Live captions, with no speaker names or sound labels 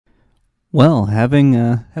Well, having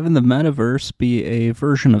the metaverse be a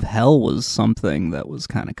version of hell was something that was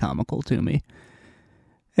kind of comical to me.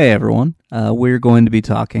 Hey everyone, we're going to be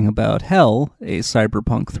talking about Hell, a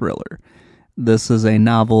cyberpunk thriller. This is a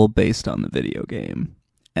novel based on the video game,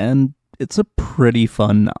 and it's a pretty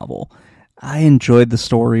fun novel. I enjoyed the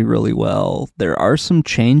story really well. There are some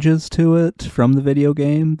changes to it from the video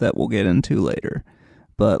game that we'll get into later,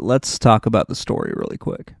 but let's talk about the story really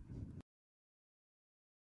quick.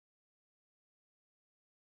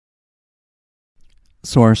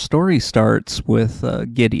 So our story starts with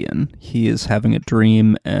Gideon. He is having a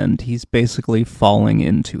dream, and he's basically falling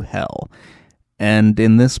into hell. And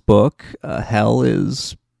in this book, hell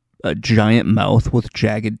is a giant mouth with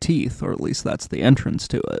jagged teeth, or at least that's the entrance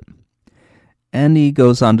to it. And he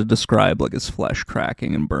goes on to describe like his flesh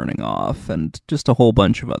cracking and burning off, and just a whole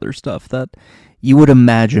bunch of other stuff that you would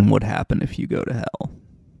imagine would happen if you go to hell.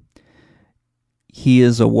 He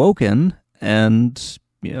is awoken, and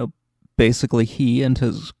basically he and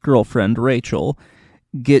his girlfriend, Rachel,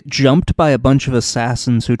 get jumped by a bunch of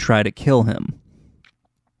assassins who try to kill him.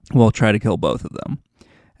 Well, try to kill both of them.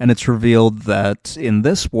 And it's revealed that in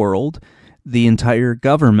this world, the entire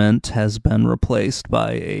government has been replaced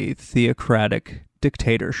by a theocratic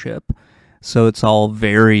dictatorship. So it's all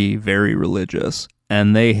very, very religious,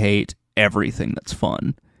 and they hate everything that's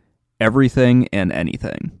fun. Everything and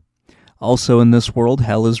anything. Also in this world,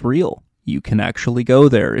 hell is real. You can actually go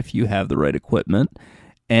there if you have the right equipment,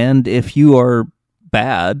 and if you are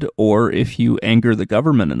bad, or if you anger the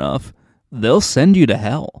government enough, they'll send you to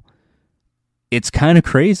hell. It's kind of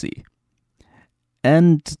crazy.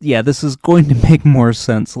 And yeah, this is going to make more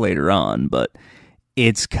sense later on, but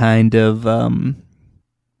it's kind of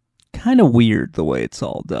weird the way it's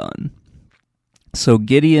all done. So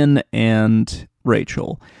Gideon and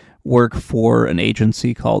Rachel work for an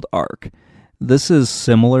agency called ARC. This is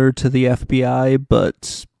similar to the FBI,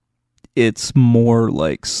 but it's more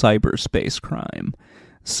like cyberspace crime.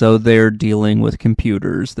 So they're dealing with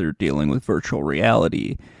computers, they're dealing with virtual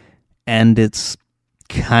reality, and it's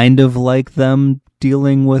kind of like them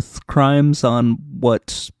dealing with crimes on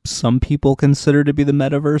what some people consider to be the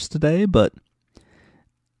metaverse today, but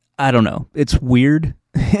I don't know. It's weird.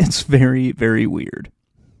 It's very, very weird.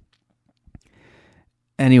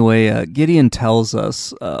 Anyway, Gideon tells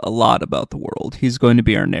us a lot about the world. He's going to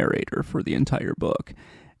be our narrator for the entire book.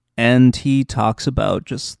 And he talks about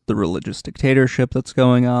just the religious dictatorship that's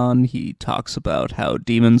going on. He talks about how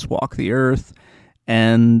demons walk the earth,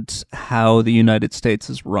 and how the United States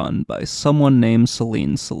is run by someone named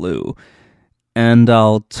Celine Salou. And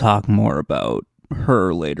I'll talk more about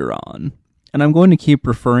her later on. And I'm going to keep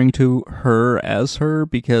referring to her as her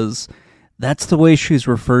because that's the way she's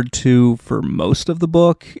referred to for most of the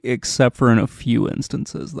book, except for in a few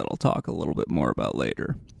instances that I'll talk a little bit more about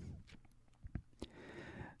later.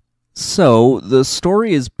 So, the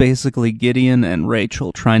story is basically Gideon and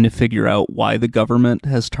Rachel trying to figure out why the government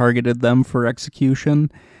has targeted them for execution,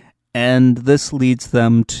 and this leads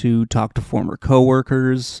them to talk to former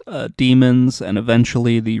co-workers, demons, and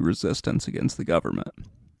eventually the resistance against the government.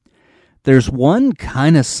 There's one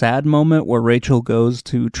kind of sad moment where Rachel goes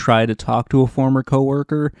to try to talk to a former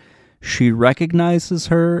coworker. She recognizes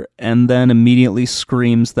her and then immediately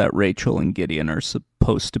screams that Rachel and Gideon are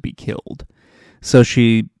supposed to be killed. So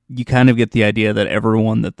you kind of get the idea that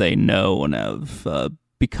everyone that they know and have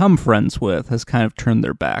become friends with has kind of turned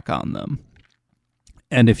their back on them.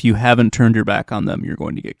 And if you haven't turned your back on them, you're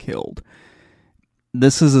going to get killed.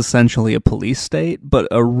 This is essentially a police state, but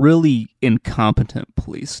a really incompetent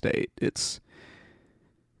police state. It's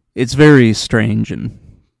very strange and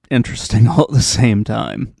interesting all at the same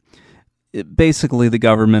time. Basically, the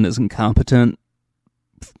government is incompetent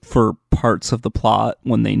for parts of the plot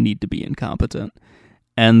when they need to be incompetent,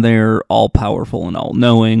 and they're all-powerful and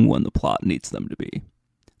all-knowing when the plot needs them to be.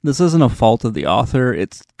 This isn't a fault of the author.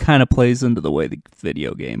 It kind of plays into the way the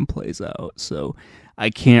video game plays out, so I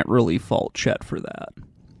can't really fault Chet for that.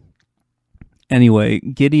 Anyway,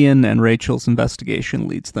 Gideon and Rachel's investigation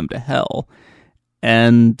leads them to hell.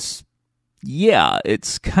 And yeah,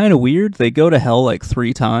 it's kind of weird. They go to hell like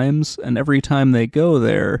 3 times, and every time they go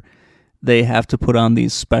there, they have to put on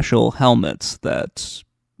these special helmets that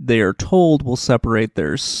they are told will separate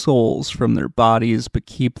their souls from their bodies but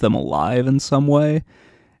keep them alive in some way.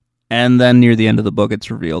 And then near the end of the book, it's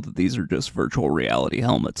revealed that these are just virtual reality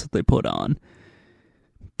helmets that they put on.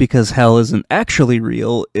 Because hell isn't actually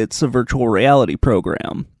real, it's a virtual reality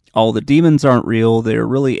program. All the demons aren't real, they're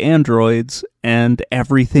really androids, and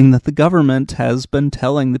everything that the government has been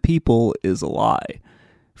telling the people is a lie.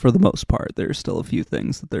 For the most part, there's still a few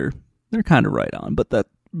things that they're kind of right on, but that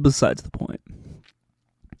besides the point.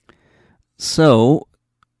 So,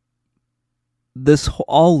 this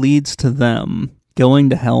all leads to them going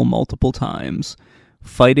to hell multiple times,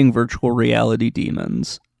 fighting virtual reality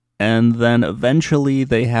demons, and then eventually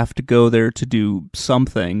they have to go there to do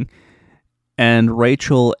something, and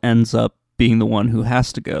Rachel ends up being the one who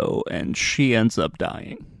has to go, and she ends up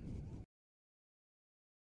dying.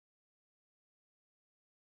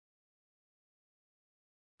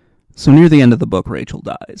 So near the end of the book, Rachel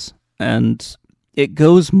dies, and it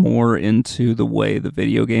goes more into the way the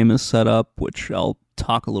video game is set up, which I'll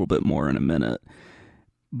talk a little bit more in a minute.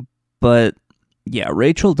 But yeah,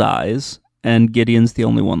 Rachel dies, and Gideon's the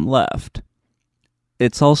only one left.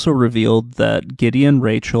 It's also revealed that Gideon,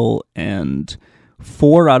 Rachel, and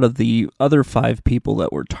 4 out of the other 5 people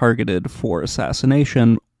that were targeted for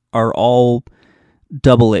assassination are all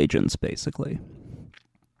double agents, basically.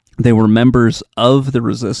 They were members of the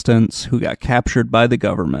resistance who got captured by the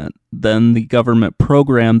government. Then the government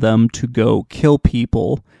programmed them to go kill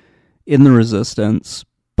people in the resistance,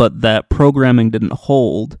 but that programming didn't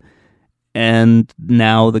hold, and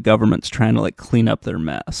now the government's trying to clean up their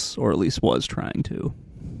mess, or at least was trying to.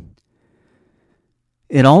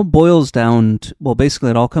 It all boils down to,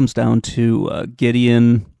 basically it all comes down to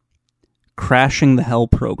Gideon crashing the Hell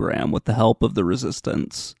program with the help of the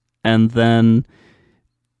resistance, and then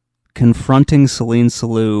confronting Celine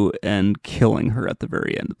Salou and killing her at the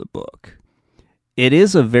very end of the book. It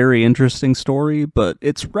is a very interesting story, but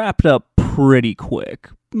it's wrapped up pretty quick,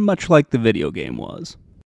 much like the video game was.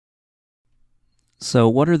 So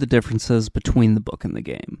what are the differences between the book and the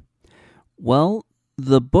game? Well,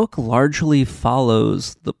 the book largely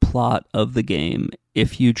follows the plot of the game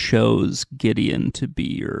if you chose Gideon to be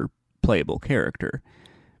your playable character.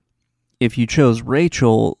 If you chose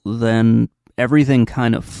Rachel, then everything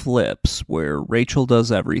kind of flips, where Rachel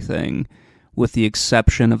does everything, with the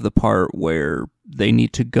exception of the part where they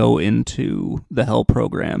need to go into the Hell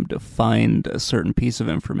program to find a certain piece of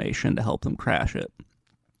information to help them crash it.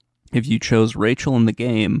 If you chose Rachel in the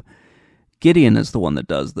game, Gideon is the one that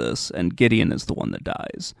does this, and Gideon is the one that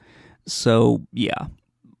dies. So, yeah,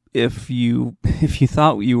 if you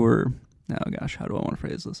thought you were... Oh gosh, how do I want to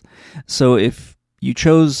phrase this? So if you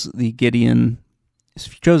chose Gideon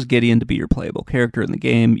to be your playable character in the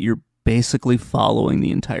game, you're basically following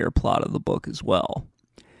the entire plot of the book as well.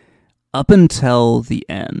 Up until the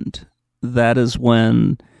end, that is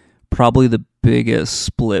when probably the biggest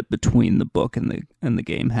split between the book and the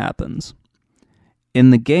game happens.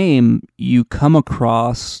 In the game, you come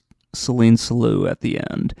across Celine Salou at the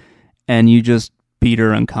end, and you just beat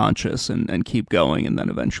her unconscious and keep going, and then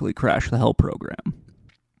eventually crash the Hell program.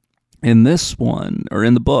 In this one, or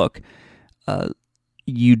in the book,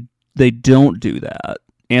 they don't do that,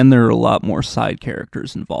 and there are a lot more side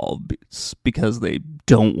characters involved because they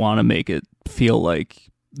don't want to make it feel like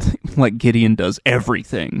Gideon does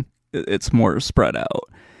everything. It's more spread out.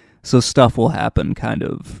 So stuff will happen kind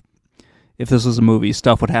of... If this was a movie,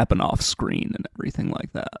 stuff would happen off screen and everything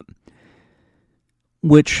like that.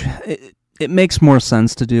 Which, it makes more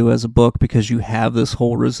sense to do as a book because you have this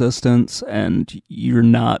whole resistance and you're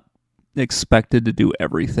not expected to do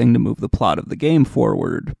everything to move the plot of the game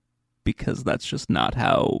forward, because that's just not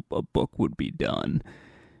how a book would be done.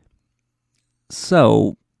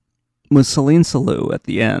 So, with Celine Salou at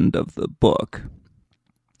the end of the book,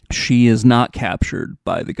 she is not captured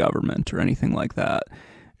by the government or anything like that.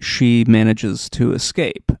 She manages to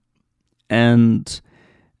escape. And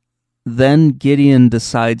then Gideon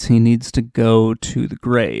decides he needs to go to the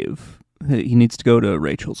grave. He needs to go to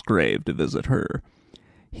Rachel's grave to visit her.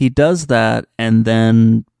 He does that, and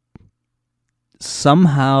then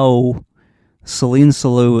somehow Celine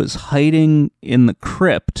Salou is hiding in the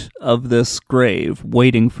crypt of this grave,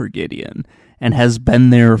 waiting for Gideon, and has been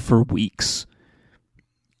there for weeks.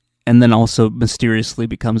 And then also mysteriously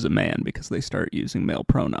becomes a man because they start using male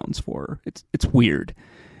pronouns for her. It's weird.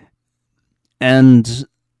 And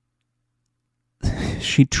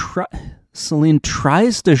Celine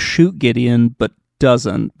tries to shoot Gideon, but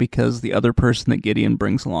doesn't, because the other person that Gideon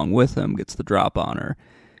brings along with him gets the drop on her.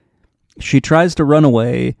 She tries to run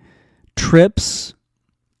away, trips,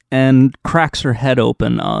 and cracks her head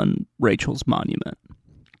open on Rachel's monument.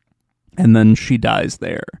 And then she dies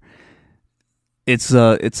there. It's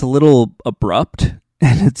a little abrupt,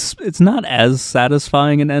 and it's not as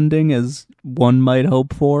satisfying an ending as one might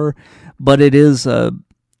hope for, but it is a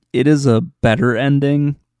better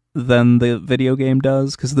ending than the video game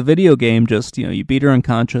does, because the video game just, you beat her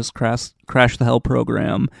unconscious, crash the Hell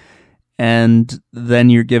program, and then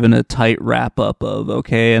you're given a tight wrap up of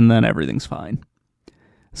okay, and then everything's fine.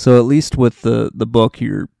 So at least with the book,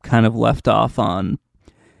 you're kind of left off on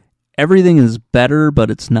everything is better, but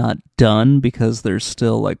it's not done because there's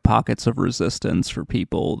still like pockets of resistance for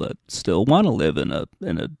people that still want to live in a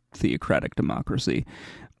theocratic democracy.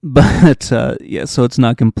 But yeah, so it's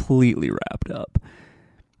not completely wrapped up.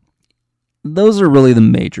 Those are really the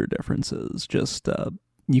major differences. Just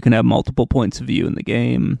you can have multiple points of view in the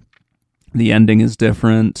game. The ending is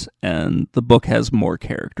different, and the book has more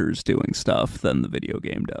characters doing stuff than the video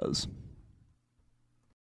game does.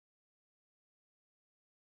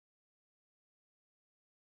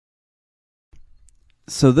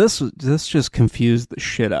 So this just confused the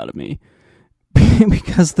shit out of me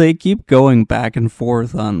because they keep going back and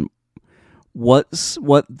forth on what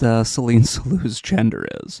the Celine Salou's gender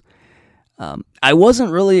is. I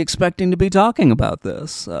wasn't really expecting to be talking about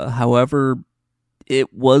this. However,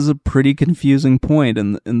 it was a pretty confusing point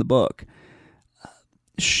in the book.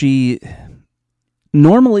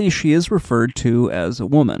 Normally she is referred to as a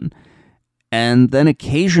woman, and then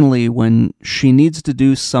occasionally when she needs to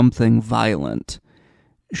do something violent,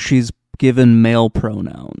 she's given male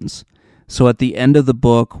pronouns. So at the end of the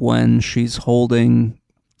book, when she's holding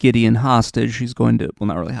Gideon hostage, she's going to, well,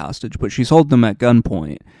 not really hostage, but she's holding him at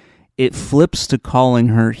gunpoint. It flips to calling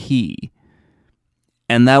her he.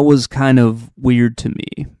 And that was kind of weird to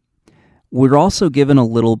me. We're also given a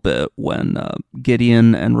little bit when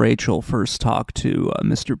Gideon and Rachel first talk to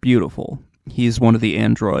Mr. Beautiful. He's one of the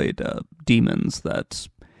android demons that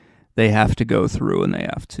they have to go through, and they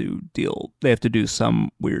have to do some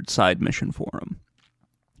weird side mission for him.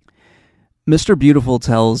 Mr. Beautiful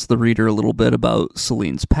tells the reader a little bit about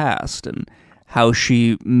Celine's past and how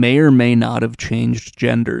she may or may not have changed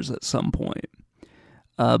genders at some point.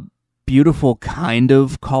 Beautiful kind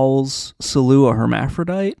of calls Salou a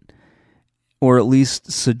hermaphrodite, or at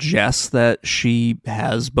least suggests that she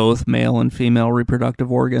has both male and female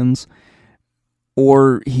reproductive organs,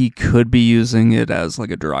 or he could be using it as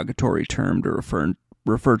like a derogatory term to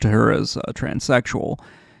refer to her as transsexual.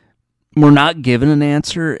 We're not given an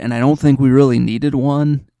answer, and I don't think we really needed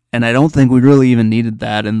one, and I don't think we really even needed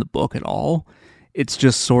that in the book at all. It's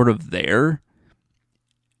just sort of there,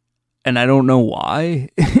 and I don't know why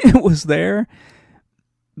it was there,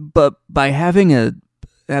 but by having at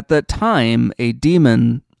that time, a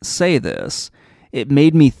demon say this, it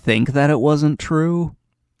made me think that it wasn't true.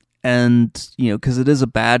 And, because it is a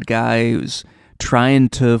bad guy who's trying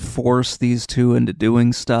to force these two into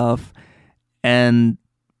doing stuff. And,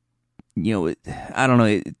 I don't know,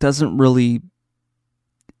 it doesn't really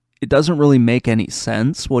make any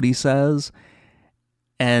sense what he says.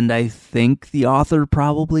 And I think the author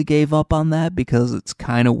probably gave up on that because it's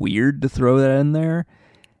kind of weird to throw that in there.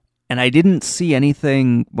 And I didn't see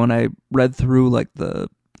anything when I read through like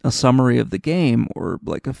a summary of the game or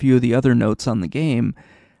like a few of the other notes on the game.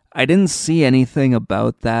 I didn't see anything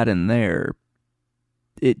about that in there.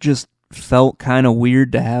 It just felt kind of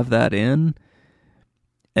weird to have that in.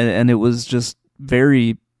 And it was just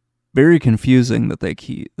very, very confusing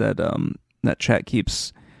that Chet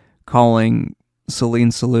keeps calling Celine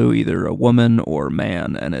Salou either a woman or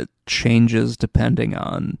man, and it changes depending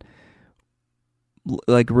on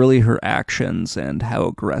like really her actions and how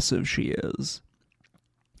aggressive she is.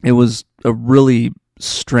 It was a really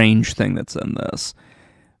strange thing that's in this.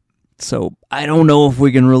 So I don't know if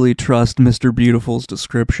we can really trust Mr. Beautiful's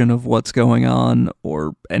description of what's going on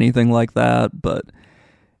or anything like that, but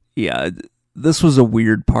yeah, this was a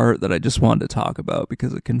weird part that I just wanted to talk about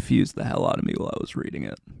because it confused the hell out of me while I was reading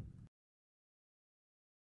it.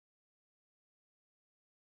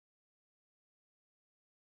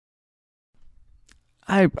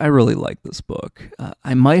 I really like this book.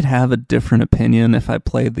 I might have a different opinion if I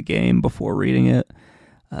played the game before reading it.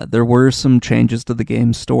 There were some changes to the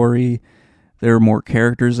game's story. There were more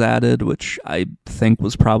characters added, which I think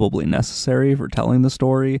was probably necessary for telling the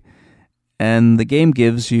story. And the game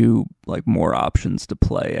gives you like more options to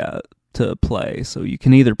play, so you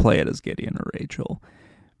can either play it as Gideon or Rachel.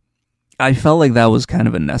 I felt like that was kind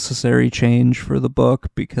of a necessary change for the book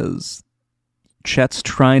because Chet's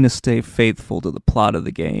trying to stay faithful to the plot of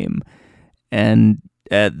the game, and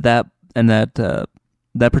at that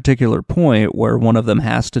particular point where one of them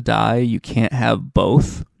has to die, you can't have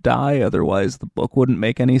both die, otherwise the book wouldn't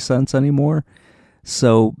make any sense anymore.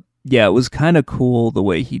 So yeah, it was kind of cool the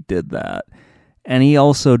way he did that. And he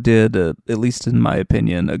also did, at least in my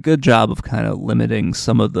opinion, a good job of kind of limiting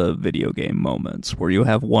some of the video game moments where you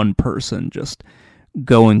have one person just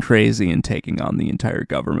going crazy and taking on the entire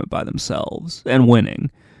government by themselves and winning.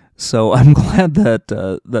 So I'm glad that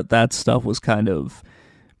that stuff was kind of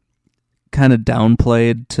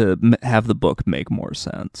downplayed to have the book make more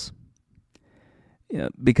sense. Yeah,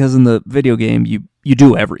 because in the video game, you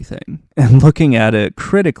do everything. And looking at it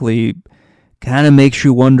critically kind of makes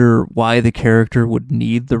you wonder why the character would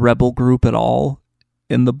need the rebel group at all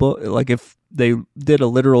in the book. Like, if they did a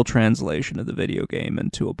literal translation of the video game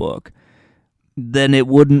into a book, then it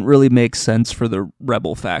wouldn't really make sense for the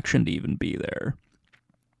rebel faction to even be there.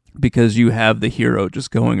 Because you have the hero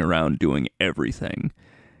just going around doing everything.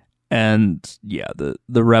 And yeah,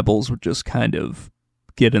 the rebels would just kind of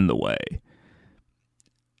get in the way.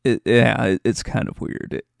 It's kind of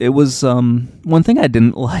weird. It was one thing I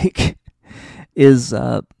didn't like is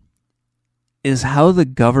how the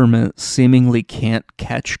government seemingly can't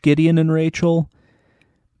catch Gideon and Rachel.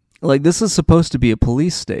 Like, this is supposed to be a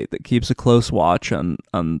police state that keeps a close watch on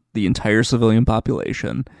the entire civilian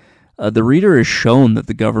population. The reader is shown that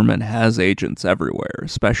the government has agents everywhere,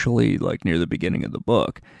 especially like near the beginning of the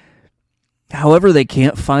book. However, they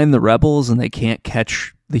can't find the rebels and they can't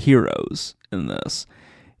catch the heroes in this.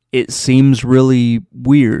 It seems really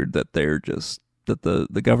weird that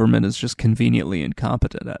the government is just conveniently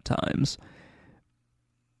incompetent at times.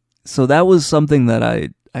 So that was something that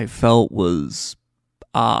I felt was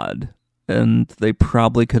odd, and they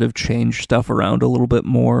probably could have changed stuff around a little bit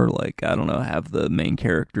more, like, I don't know, have the main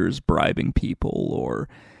characters bribing people, or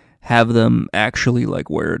have them actually like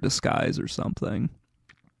wear a disguise or something.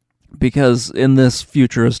 Because in this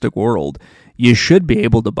futuristic world, you should be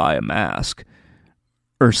able to buy a mask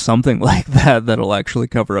or something like that that'll actually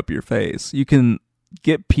cover up your face. You can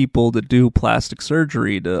get people to do plastic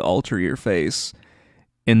surgery to alter your face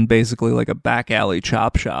in basically like a back alley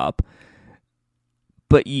chop shop,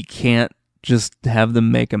 but you can't just have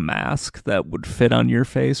them make a mask that would fit on your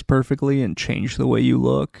face perfectly and change the way you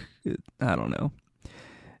look. I don't know.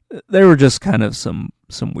 There were just kind of some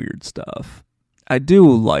weird stuff. I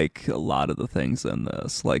do like a lot of the things in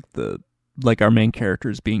this, like our main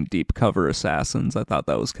characters being deep cover assassins. I thought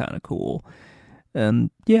that was kind of cool. And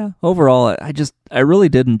yeah, overall, I really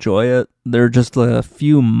did enjoy it. There are just a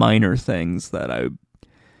few minor things that I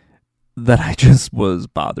just was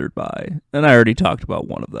bothered by. And I already talked about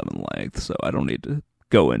one of them in length, so I don't need to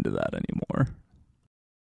go into that anymore.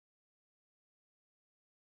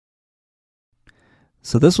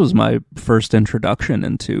 So this was my first introduction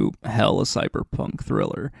into Hell, a Cyberpunk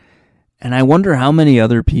thriller. And I wonder how many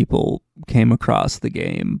other people came across the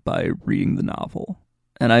game by reading the novel.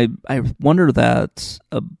 And I wonder that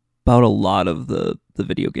about a lot of the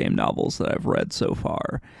video game novels that I've read so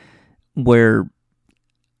far, where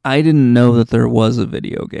I didn't know that there was a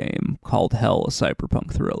video game called Hell, a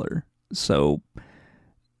Cyberpunk thriller. So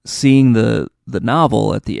seeing the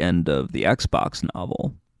novel at the end of the Xbox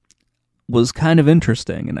novel was kind of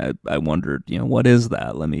interesting, and I wondered, what is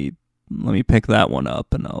that? Let me pick that one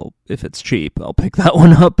up, and if it's cheap, I'll pick that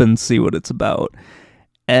one up and see what it's about.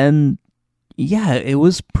 And yeah, it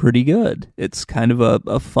was pretty good. It's kind of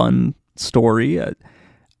a fun story.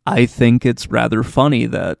 I think it's rather funny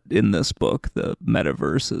that in this book, the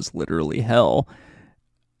metaverse is literally hell.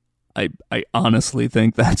 I honestly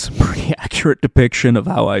think that's a pretty accurate depiction of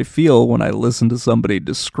how I feel when I listen to somebody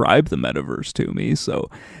describe the metaverse to me. So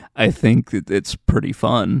I think it's pretty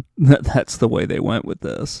fun that that's the way they went with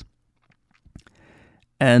this.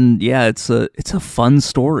 And yeah, it's a fun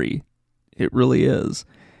story. It really is.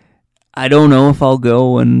 I don't know if I'll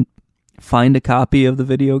go and find a copy of the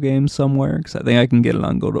video game somewhere, because I think I can get it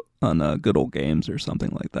on Good Old Games or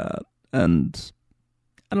something like that. And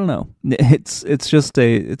I don't know. It's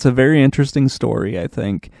a very interesting story. I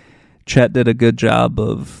think Chet did a good job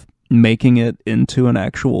of making it into an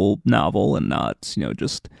actual novel and not,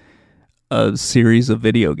 just a series of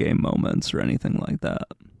video game moments or anything like that.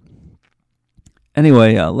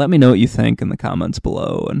 Anyway, let me know what you think in the comments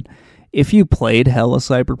below, and if you played Hell, a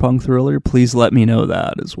Cyberpunk thriller, please let me know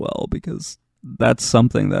that as well, because that's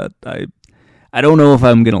something that I don't know if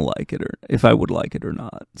I'm gonna like it or if I would like it or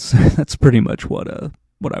not. So that's pretty much what I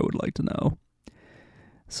would like to know.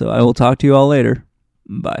 So I will talk to you all later.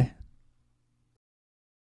 Bye.